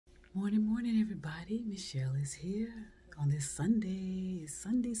Morning, morning, everybody. Michelle is here on this Sunday. It's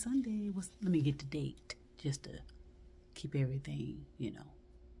Sunday. Let me get the date just to keep everything,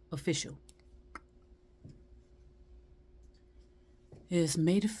 official. It's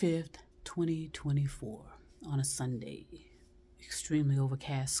May the 5th, 2024 on a Sunday. Extremely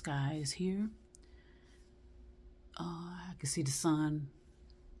overcast skies here. I can see the sun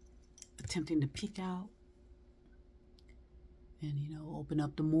attempting to peek out and, open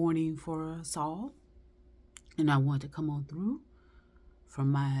up the morning for us all. And I want to come on through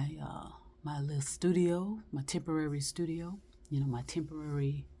from my little studio, my temporary studio, my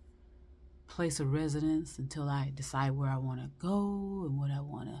temporary place of residence until I decide where I want to go and what I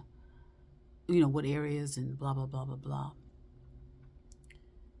want to, what areas and blah, blah, blah, blah, blah.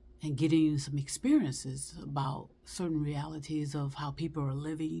 And getting some experiences about certain realities of how people are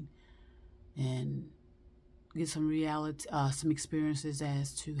living and get some experiences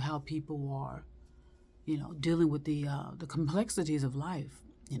as to how people are, dealing with the complexities of life.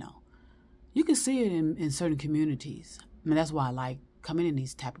 You can see it in certain communities. I mean, that's why I like coming in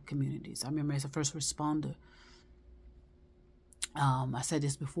these type of communities. I remember as a first responder, I said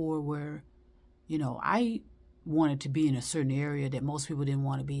this before, where, I wanted to be in a certain area that most people didn't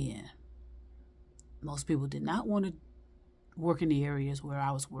want to be in. Most people did not want to work in the areas where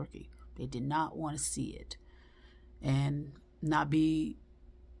I was working. They did not want to see it and not be,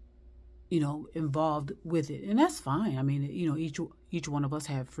 involved with it. And that's fine. I mean, each one of us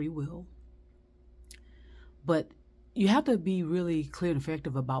have free will. But you have to be really clear and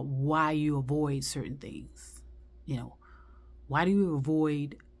effective about why you avoid certain things. Why do you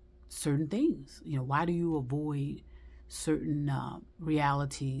avoid certain things? Why do you avoid certain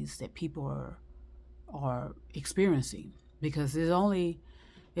realities that people are experiencing? Because it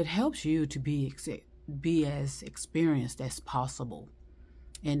helps you to be as experienced as possible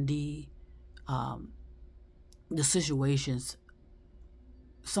in the situations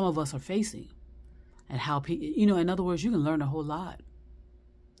some of us are facing, and how people, in other words, you can learn a whole lot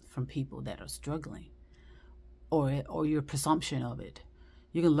from people that are struggling, or your presumption of it.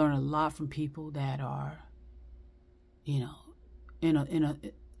 You can learn a lot from people that are, in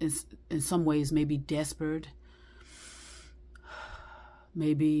some ways maybe desperate,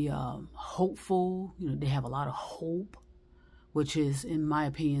 maybe hopeful. They have a lot of hope, which is, in my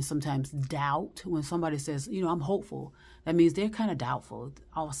opinion, sometimes doubt. When somebody says, I'm hopeful, that means they're kind of doubtful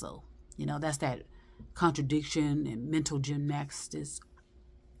also. That's that contradiction and mental gymnastics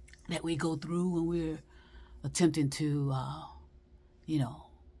that we go through when we're attempting to,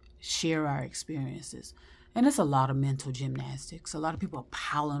 share our experiences. And it's a lot of mental gymnastics. A lot of people are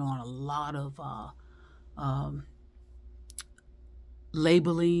piling on a lot of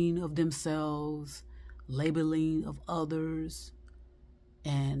labeling of themselves, labeling of others,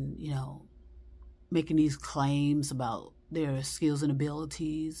 and, making these claims about their skills and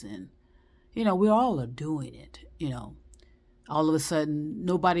abilities. And, we all are doing it, All of a sudden,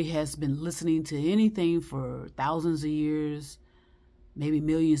 nobody has been listening to anything for thousands of years, maybe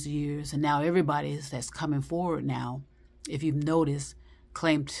millions of years. And now everybody that's coming forward now, if you've noticed,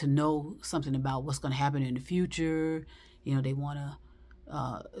 claim to know something about what's going to happen in the future. They want to,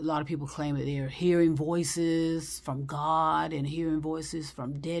 a lot of people claim that they're hearing voices from God and hearing voices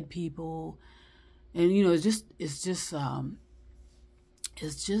from dead people. And,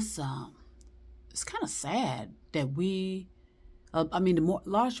 it's kind of sad that the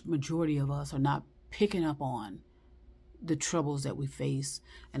large majority of us are not picking up on the troubles that we face.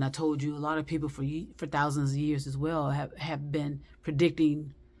 And I told you, a lot of people for thousands of years as well have been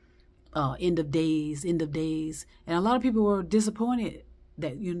predicting end of days. And a lot of people were disappointed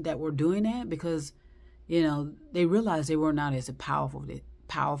that we're doing that, because, they realized they were not as powerful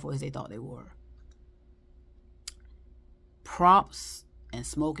as they thought they were. Props and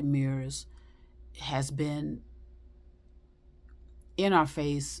smoke and mirrors has been in our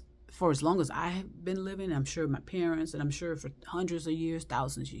face for as long as I have been living. I'm sure my parents, and I'm sure for hundreds of years,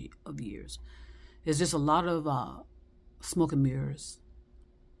 thousands of years. There's just a lot of smoke and mirrors.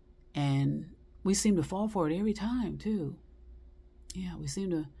 And we seem to fall for it every time, too. Yeah, we seem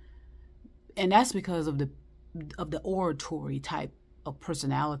to. And that's because of the oratory type of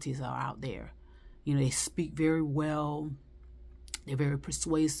personalities that are out there. They speak very well. They're very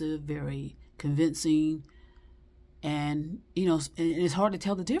persuasive, very convincing. And, and it's hard to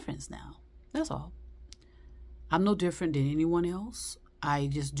tell the difference now. That's all. I'm no different than anyone else. I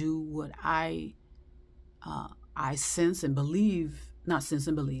just do what I sense and believe, not sense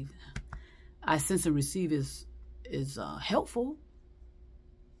and believe. I sense and receive is helpful,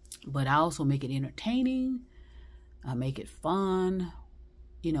 but I also make it entertaining. I make it fun.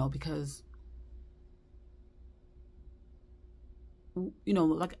 because,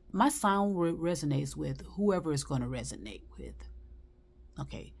 like my sound resonates with whoever it's going to resonate with.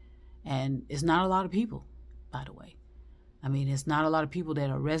 Okay. And it's not a lot of people, by the way. I mean, it's not a lot of people that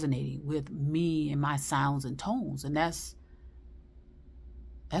are resonating with me and my sounds and tones. And that's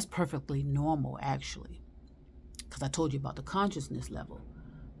perfectly normal, actually. Because I told you about the consciousness level.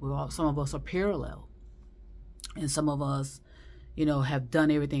 Some of us are parallel. And some of us, have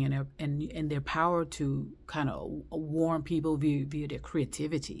done everything in their power to kind of warm people via their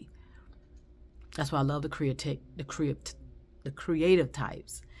creativity. That's why I love the creative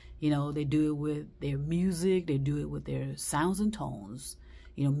types. They do it with their music. They do it with their sounds and tones.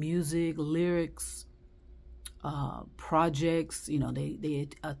 Music, lyrics, projects. They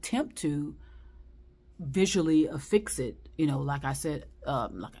attempt to visually affix it. Like I said,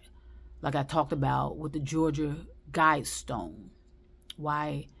 like I talked about with the Georgia Guidestone,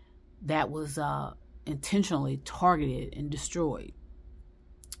 why that was intentionally targeted and destroyed.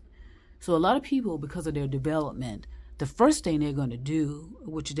 So a lot of people, because of their development, the first thing they're going to do,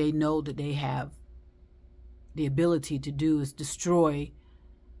 which they know that they have the ability to do, is destroy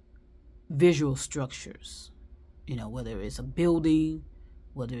visual structures, whether it's a building,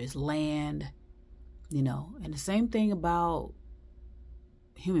 whether it's land, and the same thing about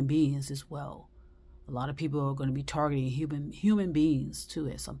human beings as well. A lot of people are going to be targeting human beings too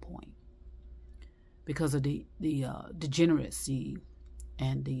at some point because of the degeneracy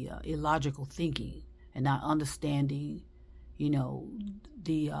and the illogical thinking and not understanding, the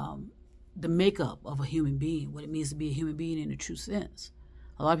makeup of a human being, what it means to be a human being in a true sense.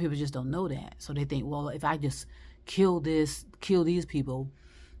 A lot of people just don't know that. So they think, well, if I just kill these people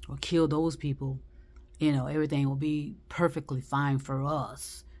or kill those people, everything will be perfectly fine for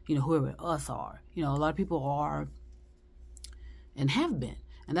us, whoever us are. A lot of people are and have been.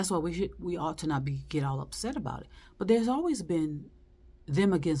 And that's why we ought to not get all upset about it. But there's always been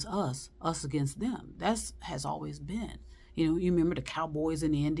them against us against them. Has always been. You remember the cowboys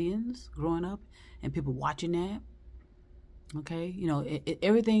and the Indians growing up and people watching that? Okay?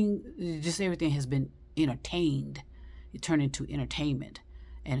 Everything has been entertained. It turned into entertainment.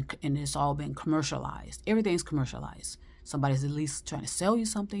 And it's all been commercialized. Everything's commercialized. Somebody's at least trying to sell you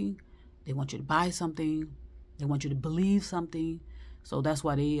something. They want you to buy something. They want you to believe something. So that's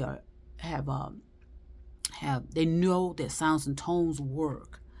why they they know that sounds and tones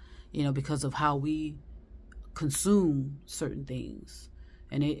work, because of how we consume certain things.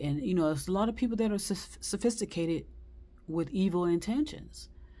 And there's a lot of people that are sophisticated with evil intentions.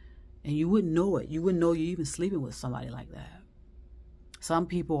 And you wouldn't know it. You wouldn't know you're even sleeping with somebody like that. Some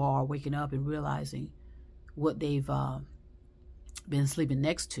people are waking up and realizing what they've been sleeping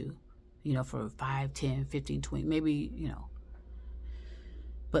next to, for 5, 10, 15, 20, maybe,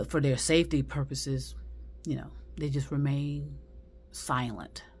 but for their safety purposes, they just remain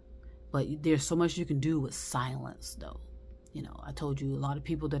silent. But there's so much you can do with silence, though. I told you a lot of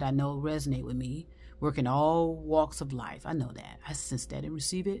people that I know resonate with me, work in all walks of life. I know that. I sense that and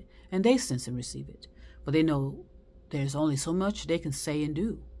receive it, and they sense and receive it. But they know there's only so much they can say and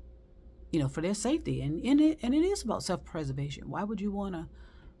do, for their safety. And it is about self-preservation. Why would you want to,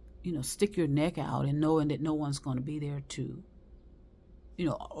 stick your neck out and knowing that no one's going to be there to,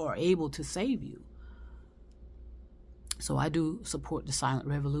 or able to save you? So I do support the silent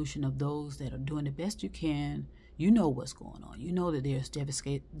revolution of those that are doing the best you can. You know what's going on. You know that there's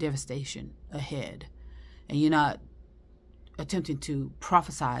devastation ahead. And you're not attempting to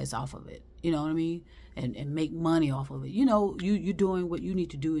prophesize off of it. You know what I mean? And make money off of it. You're doing what you need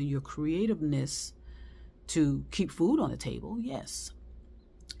to do in your creativeness to keep food on the table, yes.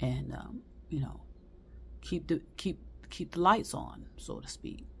 And, keep the lights on, so to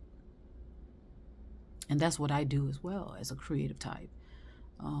speak. And that's what I do as well as a creative type.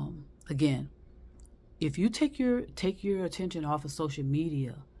 Again, if you take your attention off of social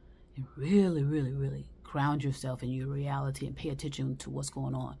media and really, really, really ground yourself in your reality and pay attention to what's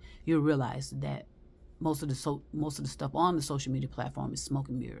going on, you'll realize that most of the stuff on the social media platform is smoke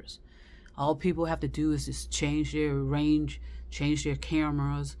and mirrors. All people have to do is just change their range, change their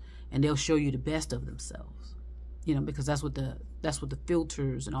cameras, and they'll show you the best of themselves. Because that's what the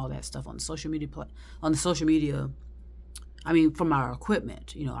filters and all that stuff on the social media. I mean, from our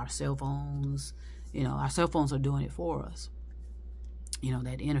equipment, our cell phones. Our cell phones are doing it for us.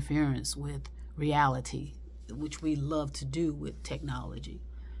 That interference with reality, which we love to do with technology.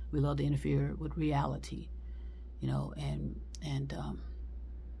 We love to interfere with reality, and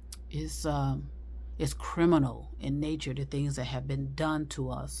it's criminal in nature, the things that have been done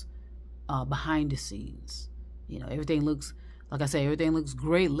to us behind the scenes. Everything looks Like I say, everything looks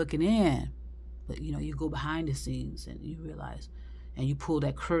great looking in, but you go behind the scenes and you realize, and you pull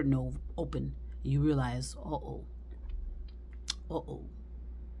that curtain open, and you realize, uh-oh,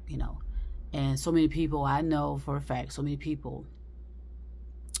 and so many people, I know for a fact, so many people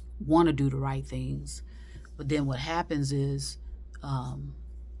want to do the right things, but then what happens is,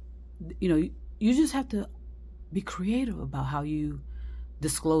 you just have to be creative about how you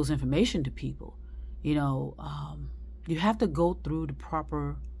disclose information to people. You have to go through the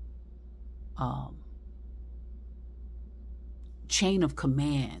proper chain of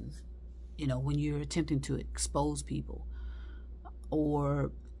command, when you're attempting to expose people.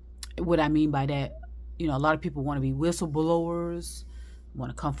 Or what I mean by that, a lot of people want to be whistleblowers, want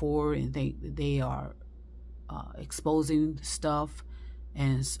to come forward and think that they are exposing stuff,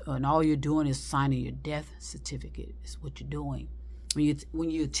 and all you're doing is signing your death certificate. Is what you're doing when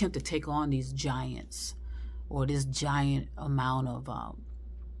you attempt to take on these giants, or this giant amount of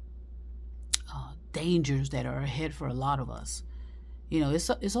dangers that are ahead for a lot of us.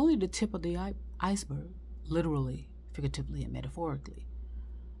 It's only the tip of the iceberg, literally, figuratively, and metaphorically.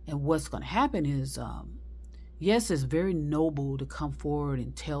 And what's going to happen is, yes, it's very noble to come forward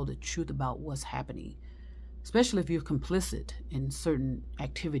and tell the truth about what's happening, especially if you're complicit in certain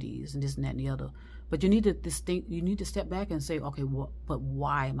activities and this and that and the other. But you need to step back and say, okay, but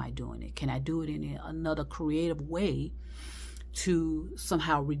why am I doing it? Can I do it in another creative way to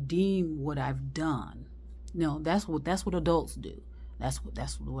somehow redeem what I've done? That's what adults do. That's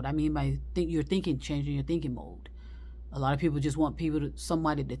what I mean by changing your thinking mode. A lot of people just want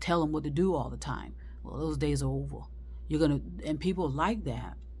somebody to tell them what to do all the time. Well, those days are over. And people like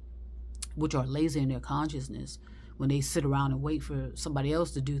that, which are lazy in their consciousness, when they sit around and wait for somebody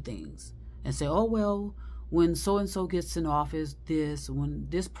else to do things and say, oh, well, when so-and-so gets in office, this, when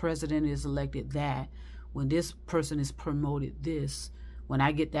this president is elected, that, when this person is promoted, this, when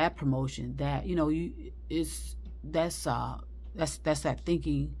I get that promotion, that, that's that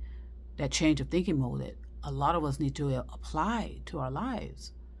thinking, that change of thinking mode that a lot of us need to apply to our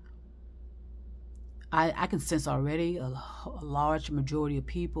lives. I can sense already a large majority of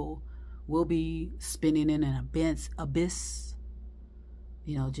people will be spinning in an abyss,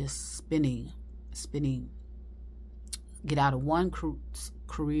 just spinning, get out of one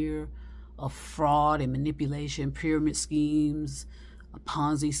career of fraud and manipulation, pyramid schemes,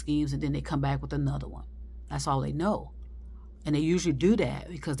 Ponzi schemes, and then they come back with another one. That's all they know. And they usually do that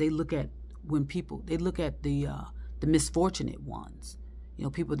because they look at the misfortunate ones,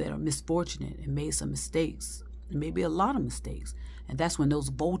 people that are misfortunate and made some mistakes, and maybe a lot of mistakes. And that's when those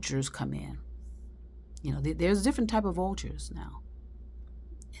vultures come in. There's different type of vultures now.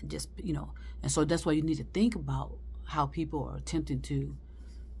 And so that's why you need to think about how people are attempting to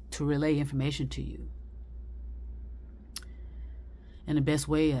relay information to you. And the best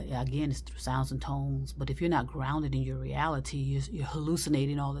way, again, is through sounds and tones. But if you're not grounded in your reality, you're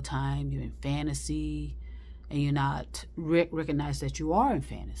hallucinating all the time, you're in fantasy, and you're not recognize that you are in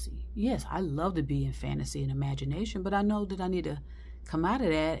fantasy. Yes, I love to be in fantasy and imagination, but I know that I need to come out of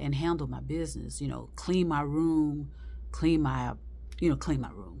that and handle my business, clean my room, clean my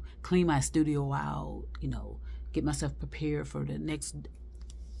studio out, get myself prepared for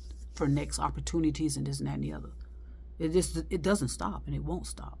next opportunities and this and that and the other. It doesn't stop, and it won't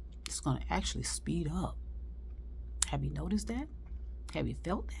stop. It's going to actually speed up. Have you noticed that? Have you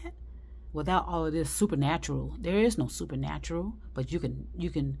felt that? Without all of this supernatural, there is no supernatural, but you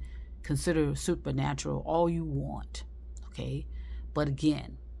can consider supernatural all you want, okay? But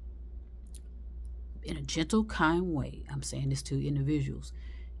again, in a gentle, kind way, I'm saying this to individuals.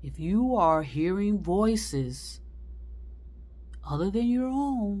 If you are hearing voices other than your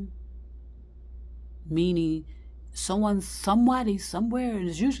own, meaning somebody, somewhere, and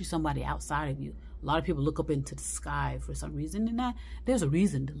it's usually somebody outside of you. A lot of people look up into the sky for some reason, and there's a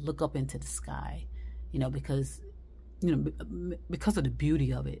reason to look up into the sky, because of the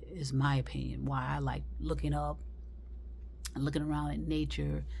beauty of it, is my opinion, why I like looking up and looking around at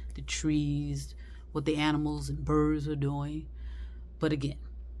nature, the trees, what the animals and birds are doing. But again,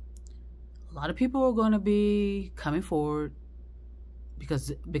 a lot of people are going to be coming forward because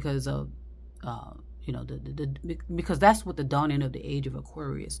of because that's what the dawning of the age of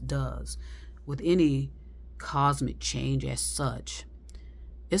Aquarius does. With any cosmic change as such,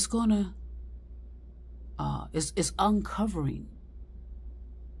 it's gonna it's uncovering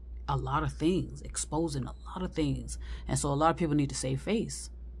a lot of things, exposing a lot of things. And so a lot of people need to save face.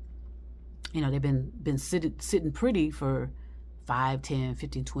 They've been sitting pretty for 5, 10,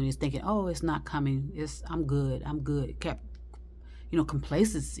 15, 20 years, thinking, oh, it's not coming, I'm good.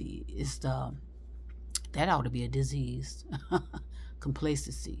 Complacency is That ought to be a disease.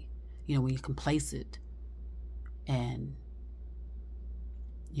 Complacency. When you're complacent and,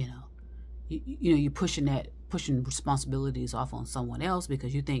 you're pushing responsibilities off on someone else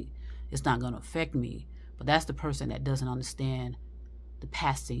because you think it's not going to affect me. But that's the person that doesn't understand the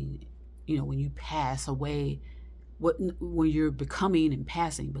passing. When you pass away, when you're becoming and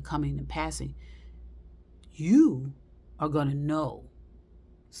passing, you are going to know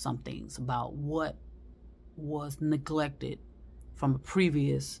some things about what was neglected from a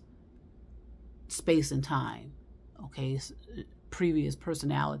previous space and time, okay, previous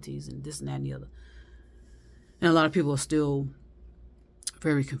personalities and this and that and the other. And a lot of people are still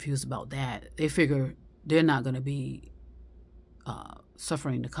very confused about that. They figure they're not going to be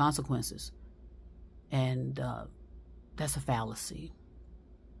suffering the consequences. And that's a fallacy.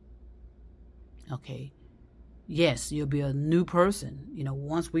 Okay. Yes, you'll be a new person.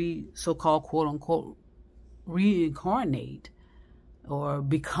 Once we so-called, quote unquote, reincarnate or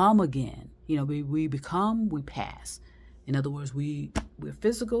become again, we become, we pass. In other words, we're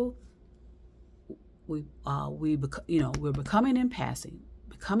physical. We're becoming and passing.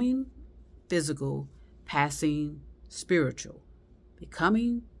 Becoming physical, passing spiritual.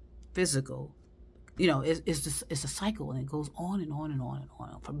 Becoming physical. It's a cycle, and it goes on and on and on and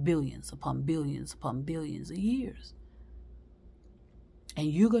on for billions upon billions upon billions of years. And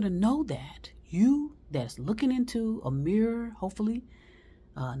you're going to know that. You that's looking into a mirror, hopefully,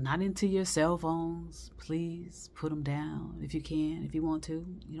 not into your cell phones. Please put them down if you can, if you want to.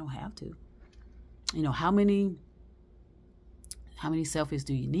 You don't have to. How many selfies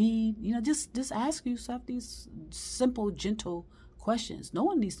do you need? Just ask yourself these simple, gentle questions. No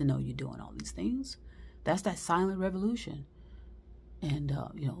one needs to know you're doing all these things. That's that silent revolution. And,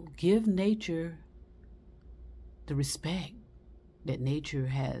 give nature the respect that nature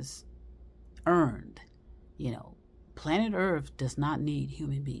has earned. Planet Earth does not need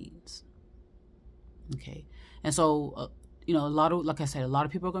human beings. Okay. And so, like I said, a lot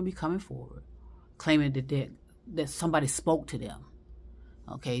of people are going to be coming forward, claiming that somebody spoke to them.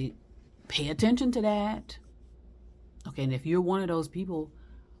 Okay. Pay attention to that. Okay. And if you're one of those people,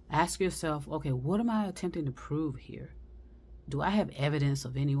 ask yourself, okay, what am I attempting to prove here? Do I have evidence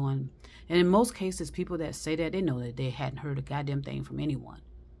of anyone? And in most cases, people that say that, they know that they hadn't heard a goddamn thing from anyone.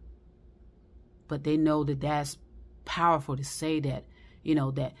 But they know that that's powerful to say that,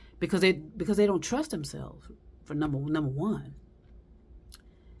 that because they don't trust themselves, for number one.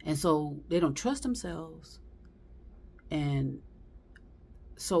 And so they don't trust themselves. And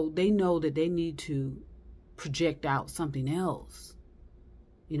so they know that they need to project out something else.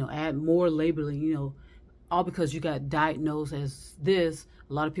 Add more labeling, all because you got diagnosed as this.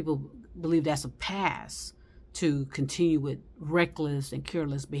 A lot of people believe that's a pass to continue with reckless and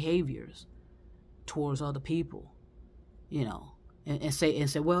careless behaviors towards other people, and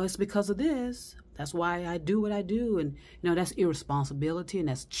say, well, it's because of this. That's why I do what I do. And, that's irresponsibility, and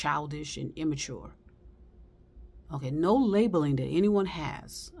that's childish and immature. Okay, no labeling that anyone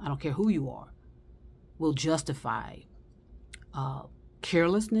has, I don't care who you are, will justify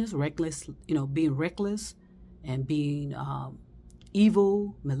carelessness, reckless, being reckless and being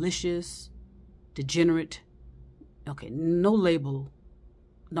evil, malicious, degenerate. Okay, no label,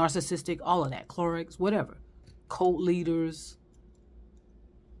 narcissistic, all of that, clerics, whatever, cult leaders,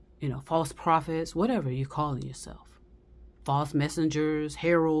 false prophets, whatever you're calling yourself, false messengers,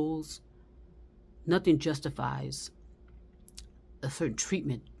 heralds. Nothing justifies a certain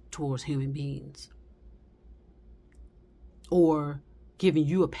treatment towards human beings or giving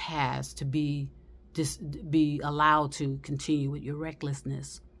you a pass to be allowed to continue with your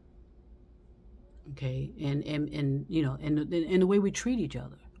recklessness. Okay, and the way we treat each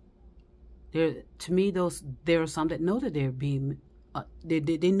other. To me, there are some that know that they're being,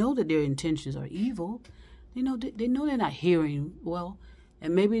 they know that their intentions are evil. They know they're not hearing well,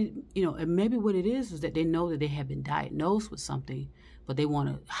 and maybe what it is that they know that they have been diagnosed with something, but they want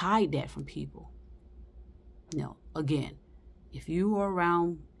to hide that from people. Again, if you are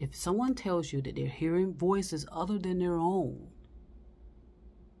around, if someone tells you that they're hearing voices other than their own,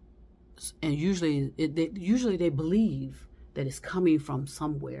 and usually they believe that it's coming from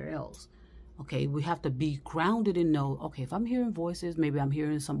somewhere else. Okay, we have to be grounded and know, okay, if I'm hearing voices, maybe I'm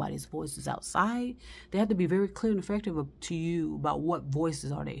hearing somebody's voices outside. They have to be very clear and effective to you about what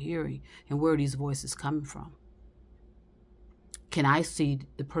voices are they hearing and where are these voices coming from. Can I see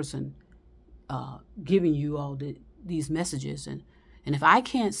the person giving you all these messages? And if I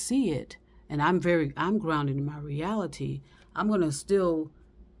can't see it, and I'm grounded in my reality, I'm going to still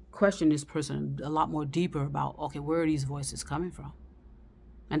question this person a lot more deeper about, okay, where are these voices coming from?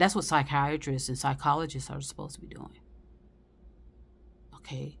 And that's what psychiatrists and psychologists are supposed to be doing.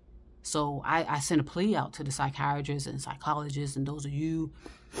 Okay? So I send a plea out to the psychiatrists and psychologists and those of you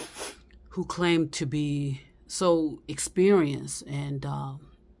who claim to be so experienced and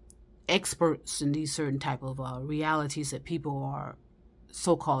experts in these certain type of realities that people are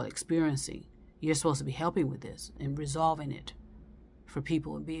so-called experiencing. You're supposed to be helping with this and resolving it for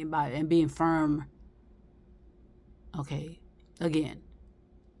people and being firm. Okay, again,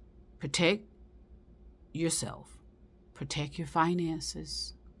 protect yourself, protect your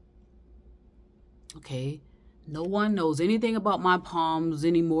finances. Okay, no one knows anything about my palms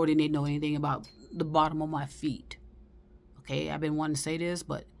any more than they know anything about the bottom of my feet. Okay, I've been wanting to say this,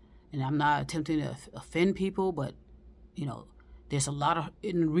 and I'm not attempting to offend people, but there's a lot of,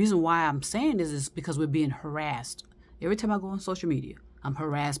 and the reason why I'm saying this is because we're being harassed. Every time I go on social media, I'm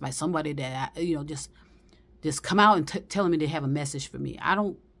harassed by somebody that just come out and telling me they have a message for me. I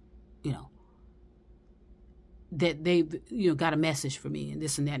don't, that they got a message for me and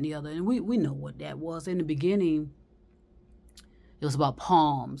this and that and the other. And we know what that was. In the beginning, it was about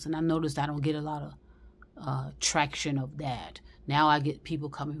palms, and I noticed I don't get a lot of traction of that. Now I get people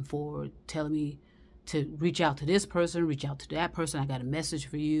coming forward telling me to reach out to this person, reach out to that person. I got a message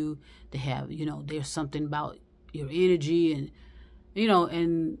for you. They have, there's something about your energy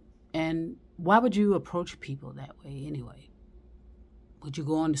and why would you approach people that way anyway? Would you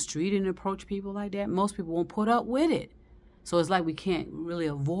go on the street and approach people like that? Most people won't put up with it. So it's like we can't really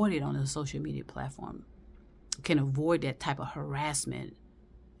avoid it on the social media platform. We can avoid that type of harassment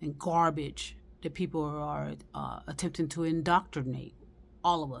and garbage that people are attempting to indoctrinate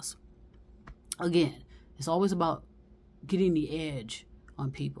all of us. Again, it's always about getting the edge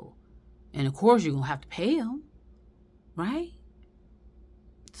on people. And of course, you're going to have to pay them, right?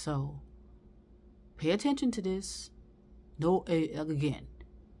 So pay attention to this. No, again,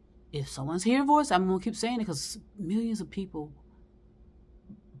 if someone's hearing a voice, I'm going to keep saying it because millions of people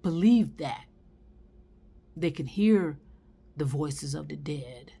believe that they can hear the voices of the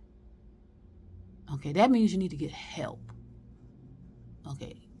dead. Okay, that means you need to get help.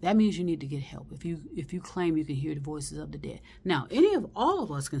 Okay, that means you need to get help if you claim you can hear the voices of the dead. Now, all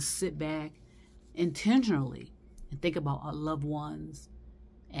of us can sit back intentionally and think about our loved ones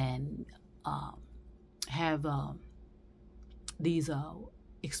and have these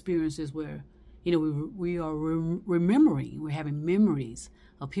experiences where we are remembering, we're having memories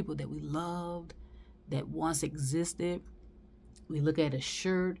of people that we loved, that once existed. We look at a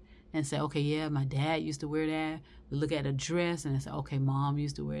shirt and say, okay, yeah, my dad used to wear that. We look at a dress and say, okay, mom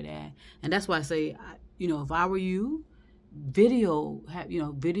used to wear that. And that's why I say, if I were you, video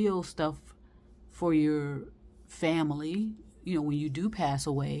stuff for your family, when you do pass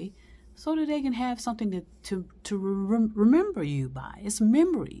away, so that they can have something to remember you by. It's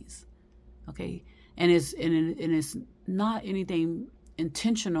memories, okay? And it's not anything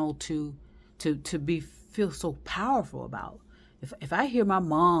intentional to feel so powerful about. If I hear my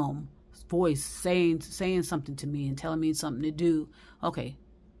mom's voice saying something to me and telling me something to do, okay,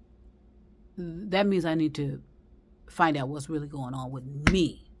 that means I need to find out what's really going on with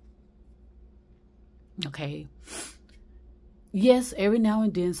me. Okay? Yes, every now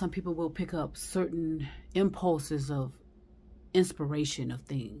and then some people will pick up certain impulses of inspiration of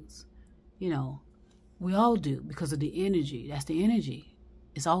things. We all do because of the energy. That's the energy.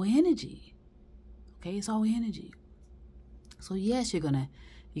 It's all energy. Okay? It's all energy. So yes, you're gonna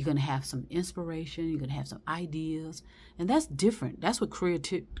have some inspiration. You're gonna have some ideas, and that's different. That's what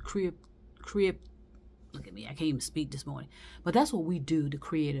creative. Look at me, I can't even speak this morning. But that's what we do, the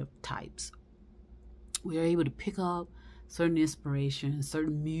creative types. We are able to pick up certain inspiration,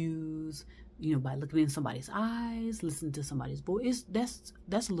 certain muse, by looking in somebody's eyes, listening to somebody's voice. That's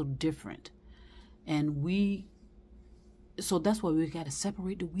a little different, and so that's why we got to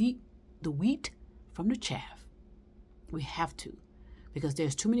separate the wheat from the chaff. We have to, because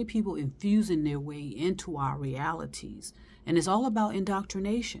there's too many people infusing their way into our realities. And it's all about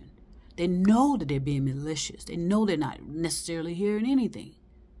indoctrination. They know that they're being malicious. They know they're not necessarily hearing anything.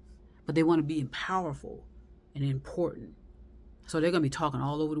 But they want to be powerful and important. So they're going to be talking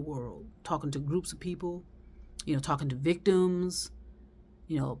all over the world, talking to groups of people, talking to victims,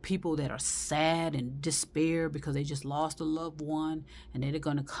 people that are sad and despair because they just lost a loved one. And they're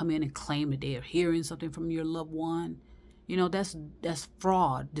going to come in and claim that they are hearing something from your loved one. That's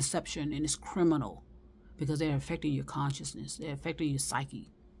fraud, deception, and it's criminal because they're affecting your consciousness. They're affecting your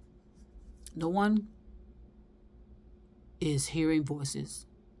psyche. No one is hearing voices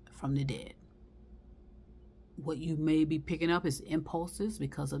from the dead. What you may be picking up is impulses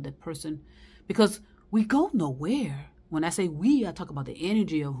because of the person, because we go nowhere When I say we, I talk about the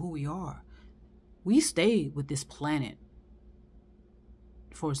energy of who we are. We stay with this planet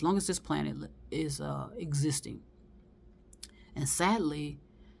for as long as this planet is existing. And sadly,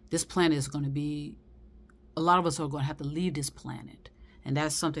 this planet is going to be, a lot of us are going to have to leave this planet. And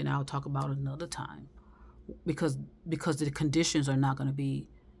that's something I'll talk about another time, because the conditions are not going to be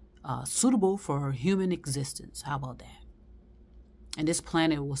suitable for human existence. How about that? And this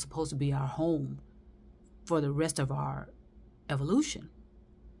planet was supposed to be our home for the rest of our evolution,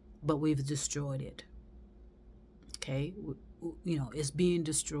 but we've destroyed it. Okay? You know, it's being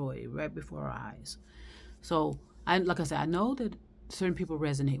destroyed right before our eyes. So, like I said, I know that certain people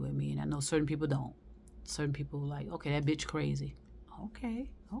resonate with me, and I know certain people don't. Certain people are like, okay, that bitch crazy. Okay.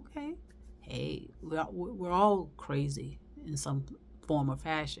 Hey, we're all crazy in some form or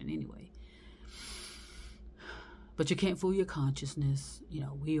fashion anyway. But you can't fool your consciousness. You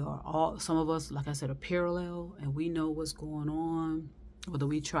know, we are all, some of us, like I said, are parallel, and we know what's going on, whether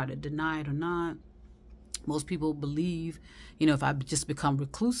we try to deny it or not. Most people believe, you know, if I just become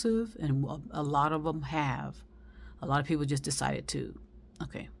reclusive, and a lot of them have, a lot of people just decided to,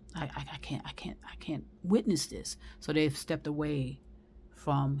 okay, I can't witness this. So they've stepped away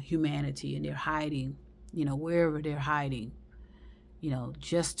from humanity, and they're hiding, you know, wherever they're hiding, you know,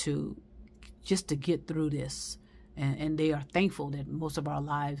 just to get through this. And they are thankful that most of our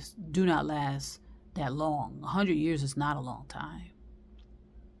lives do not last that long. 100 years is not a long time.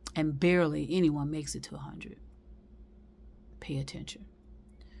 And barely anyone makes it to 100. Pay attention.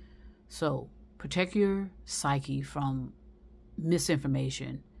 So protect your psyche from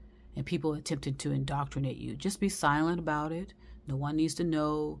misinformation and people attempting to indoctrinate you. Just be silent about it. No one needs to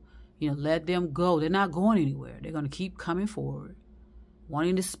know. You know, let them go. They're not going anywhere. They're going to keep coming forward,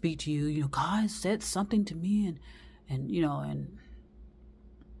 wanting to speak to you. You know, God said something to me, and you know, and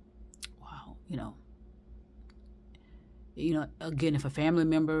wow, you know, again, if a family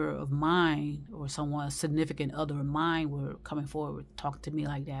member of mine or someone, a significant other of mine, were coming forward, talking to me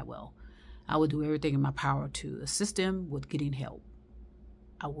like that, well, I would do everything in my power to assist them with getting help.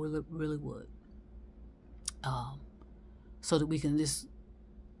 I really would. So that we can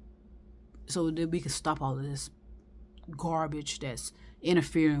stop all of this garbage that's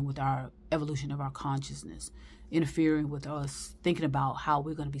interfering with our evolution of our consciousness, interfering with us thinking about how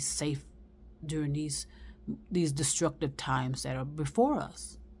we're going to be safe during these destructive times that are before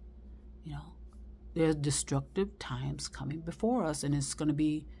us. You know, there's destructive times coming before us, and it's going to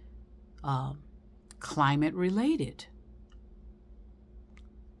be climate related.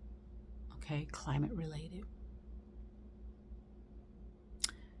 Okay, climate related.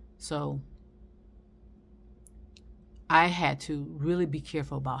 So I had to really be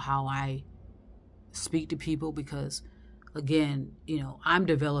careful about how I speak to people, because again, you know, I'm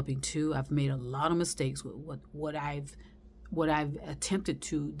developing too. I've made a lot of mistakes with what I've attempted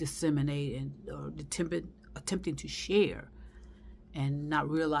to disseminate or attempting to share, and not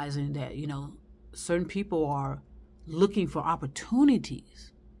realizing that, you know, certain people are looking for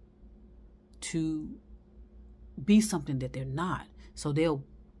opportunities to be something that they're not. So they'll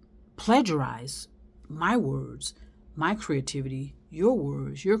plagiarize my words, my creativity, your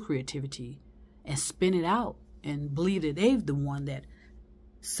words, your creativity, and spin it out and believe that they're the one that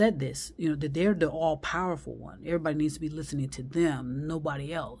said this, you know, that they're the all-powerful one. Everybody needs to be listening to them,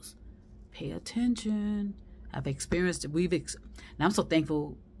 nobody else. Pay attention. I've experienced it. And I'm so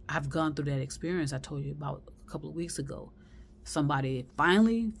thankful I've gone through that experience I told you about a couple of weeks ago. Somebody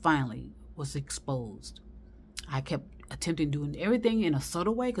finally was exposed. I kept attempting doing everything in a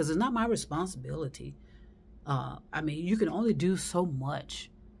subtle way because it's not my responsibility. I mean, you can only do so much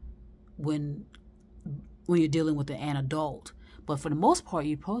when you're dealing with an adult. But for the most part,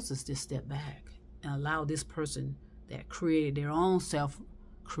 you're supposed to just step back and allow this person that created their own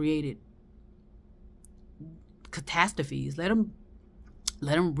self-created catastrophes, let them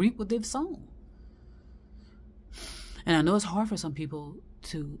reap what they've sown. And I know it's hard for some people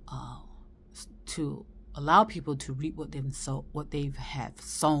to allow people to reap what they have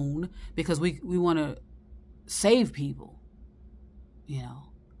sown, because we want to save people. You know,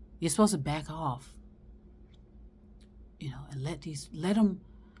 you're supposed to back off. You know, and let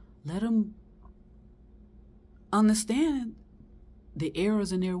them understand the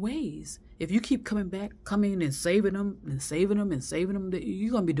errors in their ways. If you keep coming and saving them,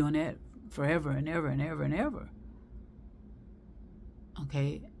 you're gonna be doing that forever and ever and ever and ever.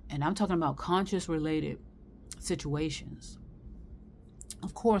 Okay, and I'm talking about conscious related situations.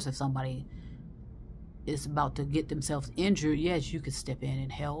 Of course, if somebody is about to get themselves injured, yes, you could step in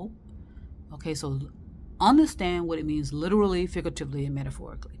and help. Okay, so understand what it means literally, figuratively, and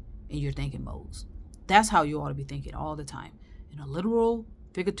metaphorically in your thinking modes. That's how you ought to be thinking all the time, in a literal,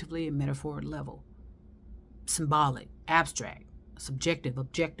 figuratively, and metaphoric level. Symbolic, abstract, subjective,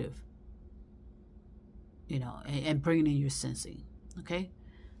 objective, and bringing in your sensing. Okay,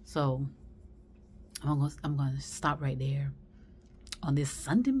 so I'm going to stop right there on this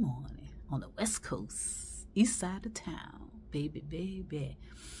Sunday morning on the West Coast, east side of town, baby.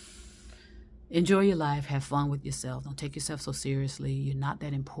 Enjoy your life. Have fun with yourself. Don't take yourself so seriously. You're not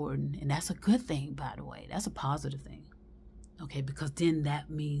that important, and that's a good thing, by the way. That's a positive thing. Okay, because then that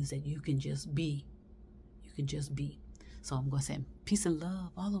means that you can just be. You can just be. So I'm going to say peace and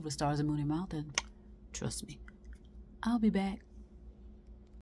love all over the stars and moon and mountain. Trust me. I'll be back.